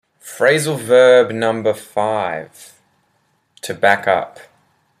Phrasal verb number 5. To back up.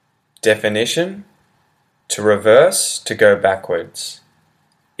 Definition: to reverse, to go backwards.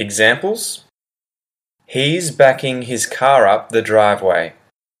 Examples: he's backing his car up the driveway.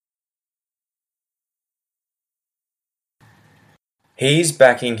 He's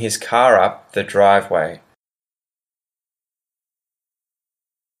backing his car up the driveway.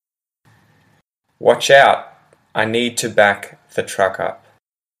 Watch out, I need to back the truck up.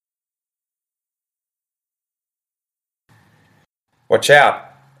 Watch out,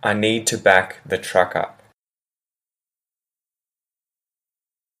 I need to back the truck up.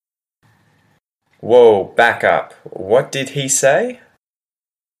 Whoa, back up. What did he say?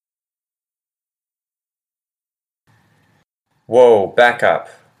 Whoa, back up.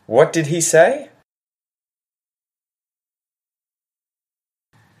 What did he say?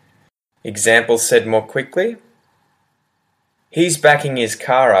 Example said more quickly. He's backing his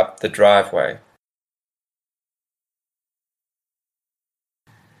car up the driveway.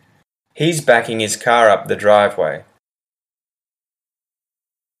 He's backing his car up the driveway.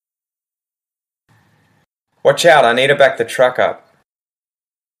 Watch out, I need to back the truck up.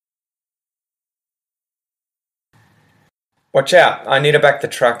 Watch out, I need to back the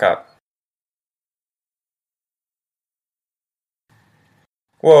truck up.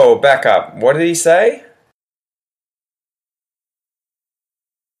 Whoa, back up. What did he say?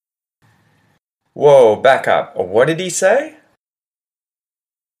 Whoa, back up. What did he say?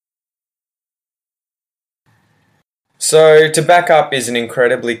 So, to back up is an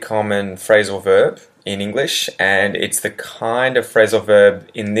incredibly common phrasal verb in English, and it's the kind of phrasal verb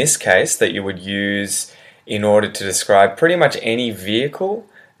in this case that you would use in order to describe pretty much any vehicle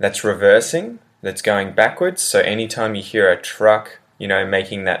that's reversing, that's going backwards. So anytime you hear a truck,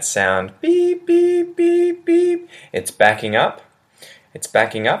 making that sound beep, beep, beep, beep, it's backing up. It's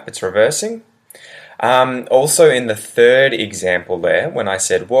backing up, it's reversing. Also in the third example there, when I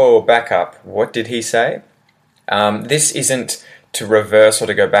said, whoa, back up, what did he say? This isn't to reverse or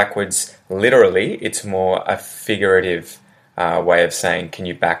to go backwards literally, it's more a figurative way of saying, can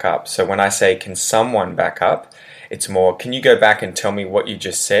you back up? So when I say, can someone back up? It's more, can you go back and tell me what you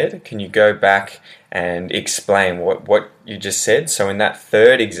just said? Can you go back and explain what you just said? So in that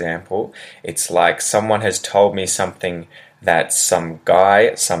third example, it's like someone has told me something that some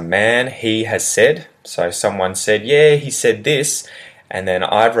guy, some man, he has said. So someone said, yeah, he said this. And then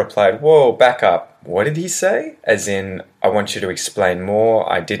I've replied, whoa, back up. What did he say? As in, I want you to explain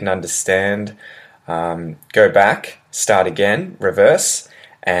more. I didn't understand. Go back, start again, reverse,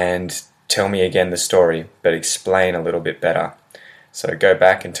 and tell me again the story, but explain a little bit better. So go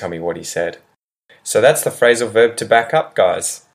back and tell me what he said. So that's the phrasal verb to back up, guys.